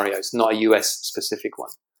global scenarios, not a US specific one.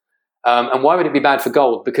 And why would it be bad for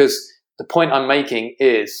gold? Because the point I'm making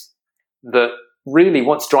is that really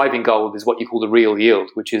what's driving gold is what you call the real yield,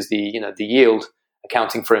 which is the yield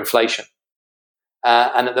accounting for inflation.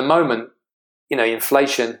 And at the moment,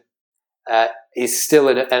 inflation is still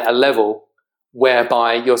at a level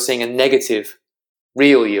whereby you're seeing a negative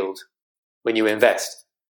real yield when you invest.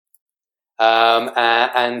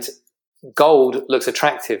 And gold looks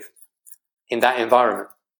attractive in that environment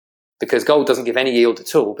because gold doesn't give any yield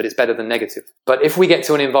at all, but it's better than negative. But if we get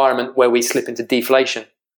to an environment where we slip into deflation,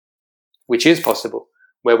 which is possible,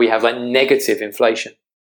 where we have like negative inflation,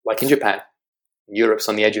 like in Japan, Europe's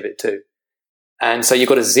on the edge of it too. And so you've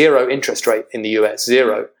got a zero interest rate in the US,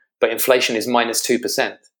 zero, but inflation is minus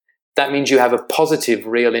 2%. That means you have a positive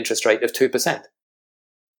real interest rate of 2%.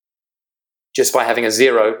 Just by having a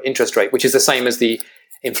zero interest rate, which is the same as the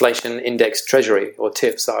inflation index treasury or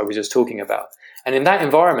TIPS that I was just talking about. And in that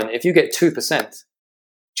environment, if you get 2%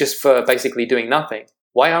 just for basically doing nothing,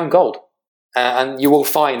 why own gold? And you will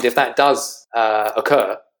find if that does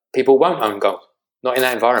occur, people won't own gold. Not in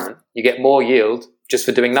that environment. You get more yield just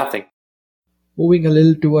for doing nothing. Moving a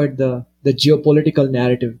little toward the geopolitical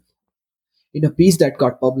narrative. In a piece that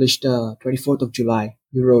got published 24th of July,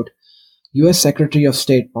 you wrote, U.S. Secretary of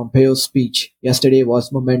State Pompeo's speech yesterday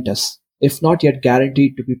was momentous, if not yet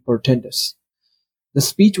guaranteed to be portentous. The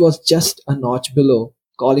speech was just a notch below,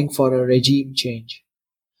 calling for a regime change.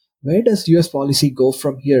 Where does U.S. policy go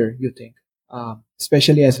from here, you think,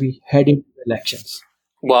 especially as we head into elections?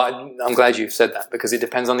 Well, I'm glad you've said that because it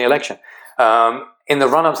depends on the election. In the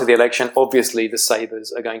run-up to the election, obviously the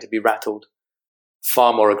sabers are going to be rattled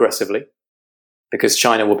far more aggressively because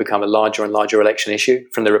China will become a larger and larger election issue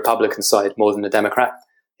from the Republican side more than the Democrat.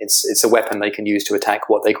 It's a weapon they can use to attack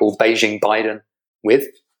what they call Beijing Biden with.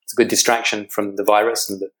 It's a good distraction from the virus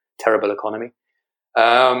and the terrible economy.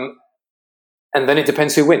 And then it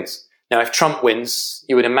depends who wins. Now, if Trump wins,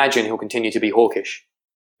 you would imagine he'll continue to be hawkish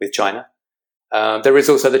with China. There is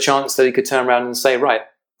also the chance that he could turn around and say, right,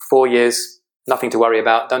 4 years, nothing to worry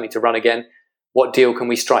about, don't need to run again. What deal can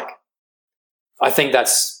we strike? I think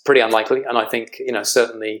that's pretty unlikely. And I think,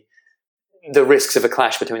 certainly the risks of a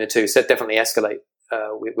clash between the two definitely escalate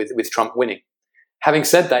with Trump winning. Having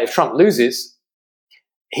said that, if Trump loses,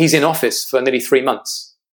 he's in office for nearly 3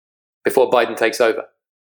 months before Biden takes over.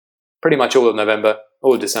 Pretty much all of November,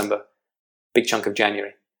 all of December, big chunk of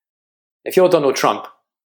January. If you're Donald Trump,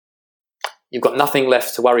 you've got nothing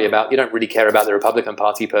left to worry about. You don't really care about the Republican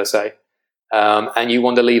Party per se. And you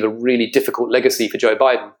want to leave a really difficult legacy for Joe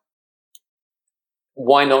Biden.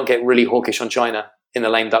 Why not get really hawkish on China in the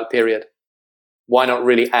lame duck period? Why not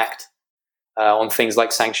really act on things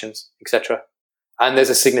like sanctions, etc.? And there's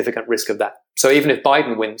a significant risk of that. So even if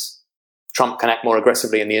Biden wins, Trump can act more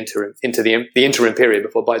aggressively in the interim, into the interim period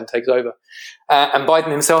before Biden takes over. And Biden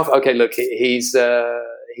himself, okay, look, he's a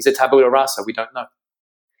tabula rasa. We don't know.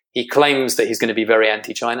 He claims that he's going to be very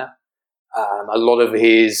anti-China. A lot of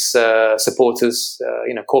his supporters,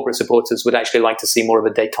 corporate supporters, would actually like to see more of a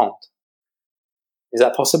détente. Is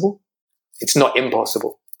that possible? It's not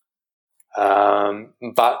impossible.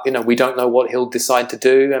 But, we don't know what he'll decide to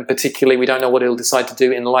do. And particularly, we don't know what he'll decide to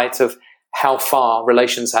do in light of how far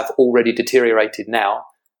relations have already deteriorated now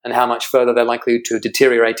and how much further they're likely to have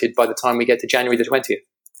deteriorated by the time we get to January the 20th.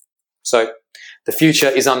 So the future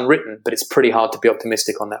is unwritten, but it's pretty hard to be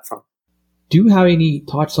optimistic on that front. Do you have any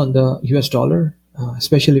thoughts on the US dollar,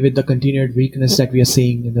 especially with the continued weakness that we are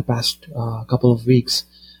seeing in the past couple of weeks,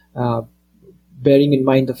 bearing in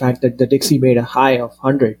mind the fact that the Dixie made a high of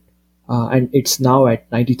 100 and it's now at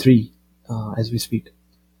 93 as we speak?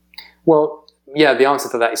 Well, yeah, the answer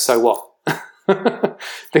to that is so what?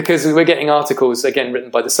 Because we're getting articles, again, written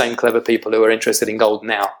by the same clever people who are interested in gold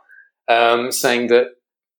now, saying that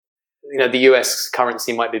the US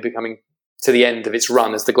currency might be becoming to the end of its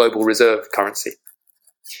run as the global reserve currency.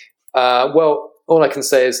 Well, all I can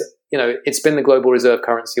say is, it's been the global reserve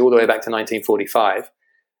currency all the way back to 1945,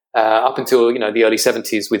 up until, the early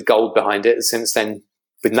 70s with gold behind it. Since then,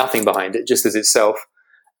 with nothing behind it, just as itself.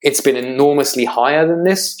 It's been enormously higher than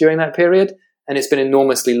this during that period, and it's been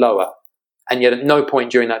enormously lower. And yet at no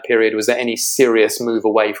point during that period was there any serious move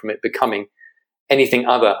away from it becoming anything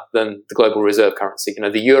other than the global reserve currency.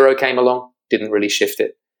 The euro came along, didn't really shift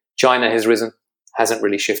it. China has risen, hasn't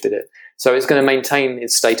really shifted it. So it's going to maintain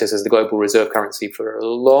its status as the global reserve currency for a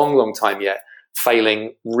long, long time yet,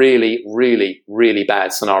 failing really, really, really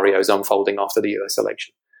bad scenarios unfolding after the US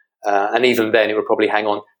election. And even then, it would probably hang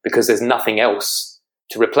on because there's nothing else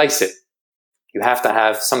to replace it. You have to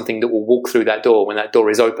have something that will walk through that door when that door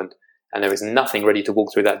is opened. And there is nothing ready to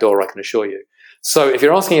walk through that door, I can assure you. So if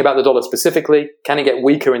you're asking about the dollar specifically, can it get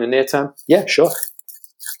weaker in the near term? Yeah, sure.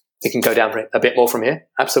 It can go down a bit more from here.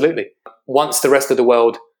 Absolutely. Once the rest of the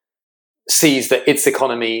world sees that its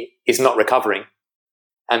economy is not recovering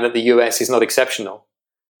and that the US is not exceptional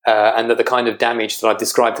and that the kind of damage that I've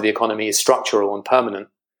described to the economy is structural and permanent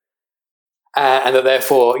and that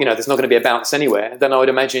therefore, there's not going to be a bounce anywhere, then I would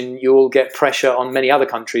imagine you'll get pressure on many other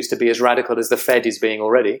countries to be as radical as the Fed is being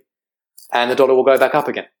already, and the dollar will go back up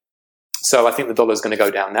again. So I think the dollar is going to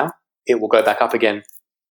go down now. It will go back up again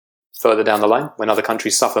further down the line when other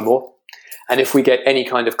countries suffer more. And if we get any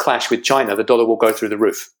kind of clash with China, the dollar will go through the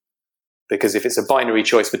roof. Because if it's a binary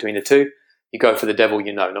choice between the two, You go for the devil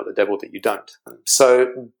you know, not the devil that you don't.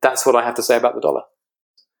 So that's what I have to say about the dollar.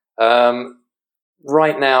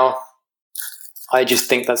 Right now, I just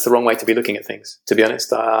think that's the wrong way to be looking at things, to be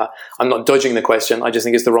honest. I'm not dodging the question. I just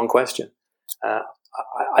think it's the wrong question.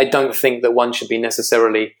 I don't think that one should be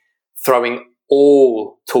necessarily throwing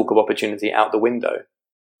all talk of opportunity out the window.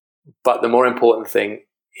 But the more important thing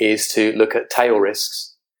is to look at tail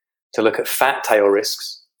risks, to look at fat tail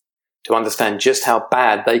risks, to understand just how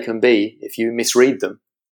bad they can be if you misread them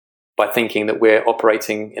by thinking that we're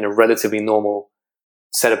operating in a relatively normal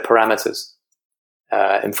set of parameters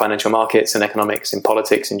in financial markets, in economics, in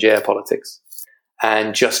politics, in geopolitics,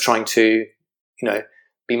 and just trying to,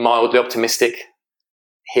 be mildly optimistic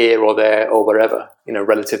here or there or wherever,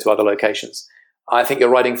 relative to other locations. I think you're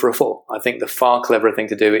riding for a fall. I think the far cleverer thing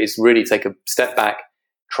to do is really take a step back,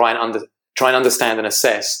 try and understand and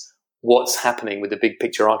assess what's happening with the big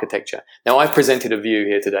picture architecture. Now, I've presented a view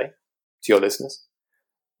here today to your listeners.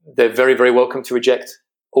 They're very, very welcome to reject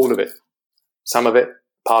all of it, some of it,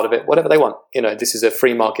 part of it, whatever they want. This is a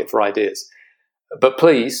free market for ideas. But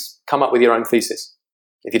please come up with your own thesis.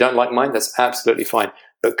 If you don't like mine, that's absolutely fine.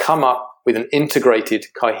 But come up with an integrated,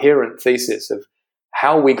 coherent thesis of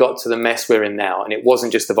how we got to the mess we're in now. And it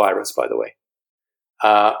wasn't just the virus, by the way.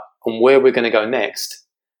 And where we're going to go next,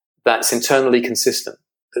 that's internally consistent,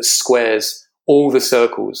 that squares all the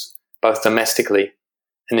circles, both domestically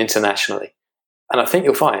and internationally. And I think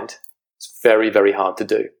you'll find it's very, very hard to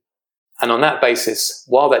do. And on that basis,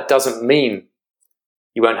 while that doesn't mean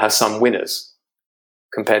you won't have some winners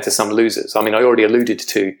compared to some losers. I mean, I already alluded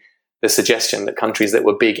to the suggestion that countries that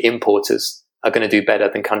were big importers are going to do better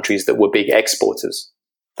than countries that were big exporters.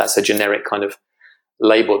 That's a generic kind of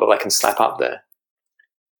label that I can slap up there.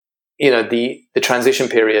 The transition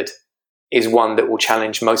period is one that will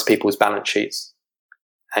challenge most people's balance sheets.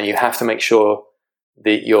 And you have to make sure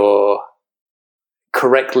that you're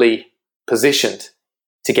correctly positioned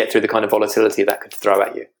to get through the kind of volatility that could throw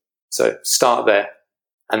at you. So start there,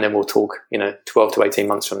 and then we'll talk, 12 to 18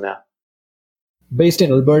 months from now. Based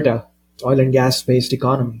in Alberta, oil and gas-based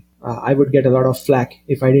economy, I would get a lot of flack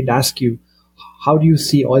if I didn't ask you, how do you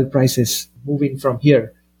see oil prices moving from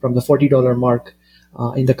here, from the $40 mark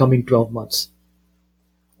in the coming 12 months?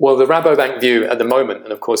 Well, the Rabobank view at the moment,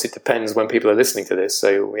 and of course it depends when people are listening to this,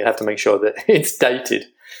 so we have to make sure that it's dated.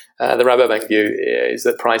 The Rabobank view is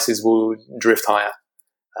that prices will drift higher.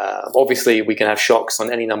 Obviously, we can have shocks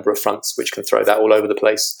on any number of fronts, which can throw that all over the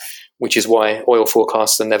place, which is why oil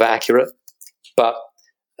forecasts are never accurate. But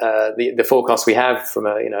the forecast we have from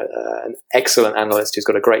an excellent analyst who's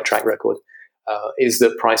got a great track record is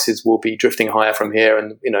that prices will be drifting higher from here,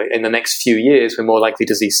 and in the next few years we're more likely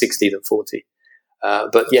to see 60 than 40.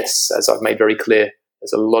 But yes, as I've made very clear,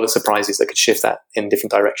 there's a lot of surprises that could shift that in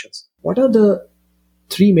different directions. What are the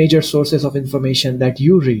 3 major sources of information that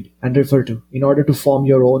you read and refer to in order to form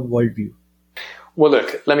your own worldview? Well,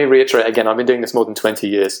 look, let me reiterate again. I've been doing this more than 20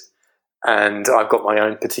 years, and I've got my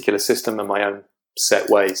own particular system and my own set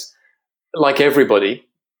ways. Like everybody,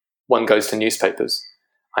 one goes to newspapers.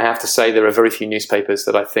 I have to say there are very few newspapers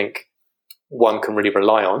that I think one can really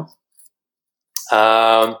rely on.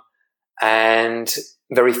 And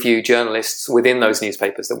very few journalists within those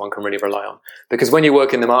newspapers that one can really rely on. Because when you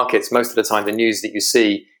work in the markets, most of the time the news that you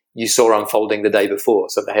see, you saw unfolding the day before.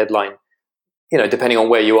 So the headline, depending on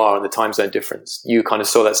where you are and the time zone difference, you kind of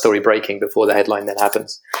saw that story breaking before the headline then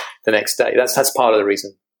happens the next day. That's part of the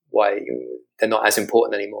reason why they're not as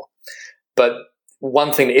important anymore. But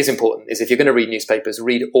one thing that is important is if you're going to read newspapers,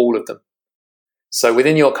 read all of them. So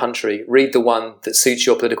within your country, read the one that suits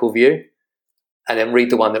your political view, and then read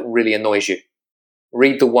the one that really annoys you.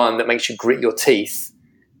 Read the one that makes you grit your teeth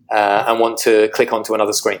and want to click onto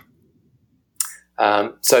another screen.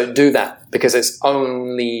 So do that, because it's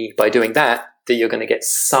only by doing that that you're going to get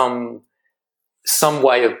some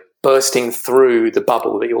way of bursting through the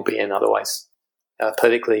bubble that you'll be in otherwise,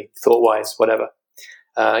 politically, thought-wise, whatever.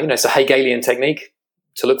 It's a Hegelian technique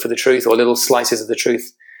to look for the truth, or little slices of the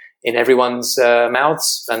truth in everyone's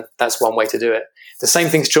mouths, and that's one way to do it. The same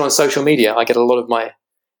thing's true on social media. I get a lot of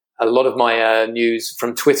my news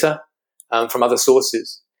from Twitter, from other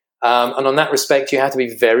sources. And on that respect, you have to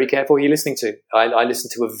be very careful who you're listening to. I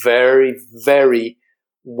listen to a very, very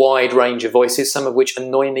wide range of voices, some of which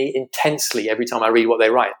annoy me intensely every time I read what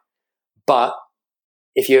they write. But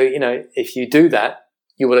if you do that,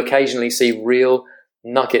 you will occasionally see real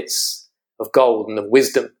nuggets of gold and of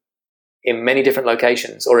wisdom in many different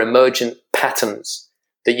locations, or emergent patterns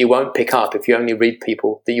that you won't pick up if you only read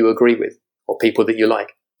people that you agree with or people that you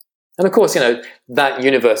like. And of course, that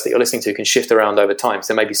universe that you're listening to can shift around over time.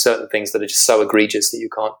 So there may be certain things that are just so egregious that you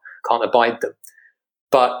can't abide them.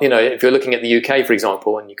 But, if you're looking at the UK, for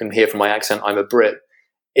example, and you can hear from my accent, I'm a Brit.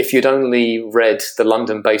 If you'd only read the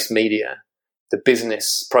London-based media, the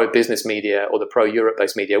pro-business media, or the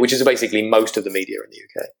pro-Europe-based media, which is basically most of the media in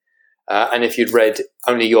the UK, and if you'd read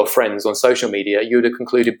only your friends on social media, you would have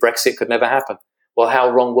concluded Brexit could never happen. Well, how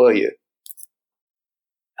wrong were you?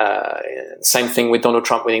 Same thing with Donald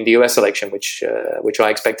Trump winning the US election, which I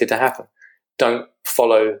expected to happen. Don't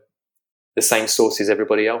follow the same sources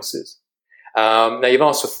everybody else is. Now, you've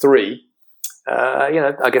asked for three.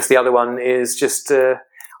 I guess the other one is just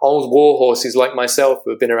old war horses like myself who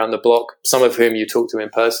have been around the block, some of whom you talk to in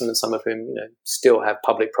person and some of whom still have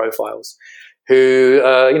public profiles, who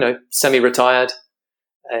semi-retired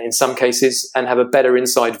in some cases and have a better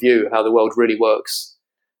inside view of how the world really works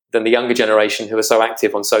than the younger generation who are so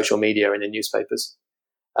active on social media and in newspapers.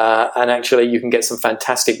 And actually you can get some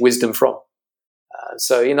fantastic wisdom from.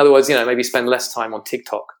 So in other words, maybe spend less time on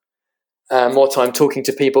TikTok, more time talking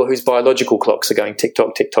to people whose biological clocks are going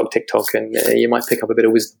tick-tock, tick-tock, tick-tock, and you might pick up a bit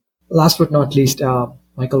of wisdom. Last but not least,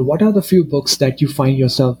 Michael, what are the few books that you find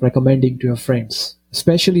yourself recommending to your friends,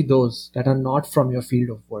 especially those that are not from your field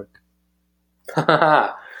of work?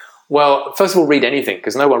 Well, first of all, read anything,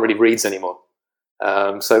 because no one really reads anymore.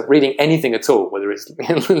 So reading anything at all, whether it's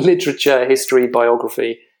literature, history,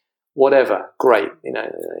 biography, whatever, great.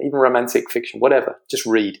 Even romantic fiction, whatever, just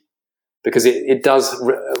read. Because it does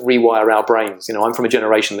rewire our brains. I'm from a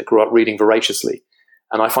generation that grew up reading voraciously,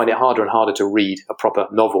 and I find it harder and harder to read a proper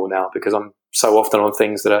novel now because I'm so often on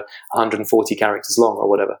things that are 140 characters long or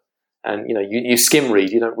whatever. And, you skim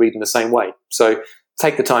read, you don't read in the same way. So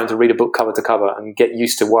take the time to read a book cover to cover and get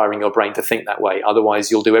used to wiring your brain to think that way.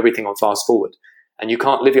 Otherwise, you'll do everything on fast forward, and you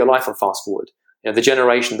can't live your life on fast forward. The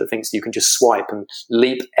generation that thinks you can just swipe and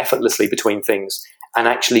leap effortlessly between things and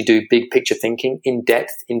actually do big picture thinking in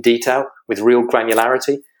depth, in detail, with real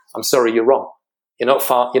granularity, I'm sorry, you're wrong. You're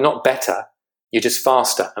not better, you're just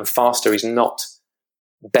faster, and faster is not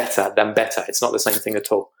better than better. It's not the same thing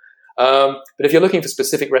at all. But if you're looking for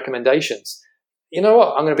specific recommendations, you know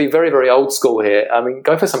what? I'm going to be very, very old school here.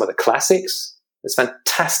 Go for some of the classics. There's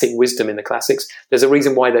fantastic wisdom in the classics. There's a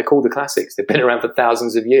reason why they're called the classics. They've been around for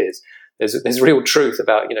thousands of years. There's real truth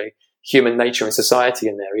about, human nature and society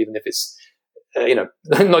in there, even if it's,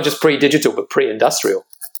 not just pre-digital, but pre-industrial.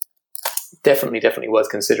 Definitely worth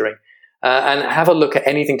considering. And have a look at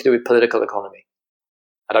anything to do with political economy.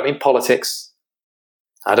 I don't mean politics.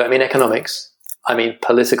 I don't mean economics. I mean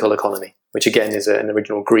political economy, which again is an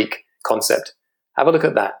original Greek concept. Have a look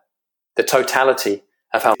at that. The totality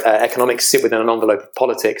of how economics sit within an envelope of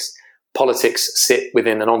politics. Politics sit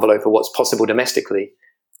within an envelope of what's possible domestically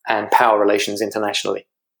and power relations internationally.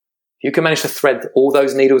 If you can manage to thread all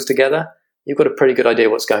those needles together, you've got a pretty good idea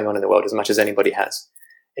what's going on in the world as much as anybody has.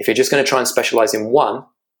 If you're just going to try and specialize in one,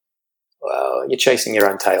 well, you're chasing your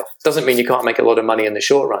own tail. Doesn't mean you can't make a lot of money in the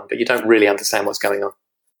short run, but you don't really understand what's going on.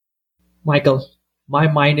 Michael, my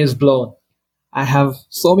mind is blown. I have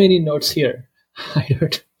so many notes here.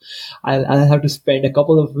 I'll have to spend a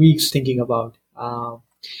couple of weeks thinking about.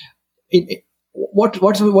 What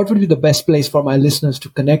would be the best place for my listeners to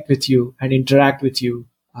connect with you and interact with you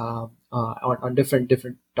on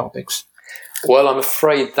different topics? Well, I'm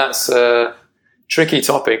afraid that's a tricky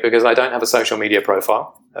topic because I don't have a social media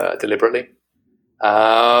profile deliberately.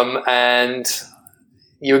 And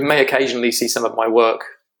you may occasionally see some of my work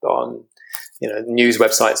on news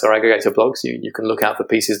websites or aggregator blogs. You can look out for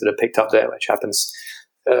pieces that are picked up there, which happens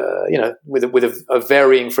with a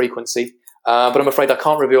varying frequency. But I'm afraid I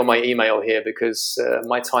can't reveal my email here because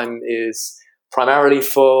my time is primarily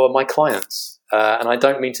for my clients. And I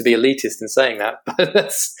don't mean to be elitist in saying that, but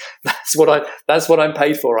that's what I'm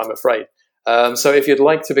paid for, I'm afraid. So if you'd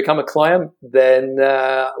like to become a client, then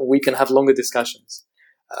we can have longer discussions.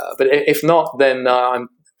 But if not, then I'm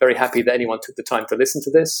very happy that anyone took the time to listen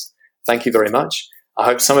to this. Thank you very much. I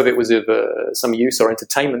hope some of it was of some use or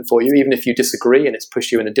entertainment for you, even if you disagree and it's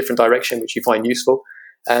pushed you in a different direction, which you find useful.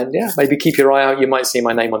 And maybe keep your eye out. You might see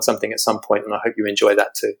my name on something at some point, and I hope you enjoy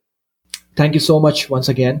that too. Thank you so much once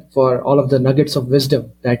again for all of the nuggets of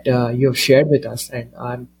wisdom that you have shared with us. And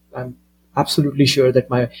I'm absolutely sure that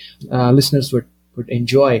my listeners would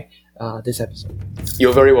enjoy this episode.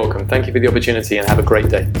 You're very welcome. Thank you for the opportunity and have a great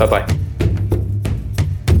day. Bye-bye.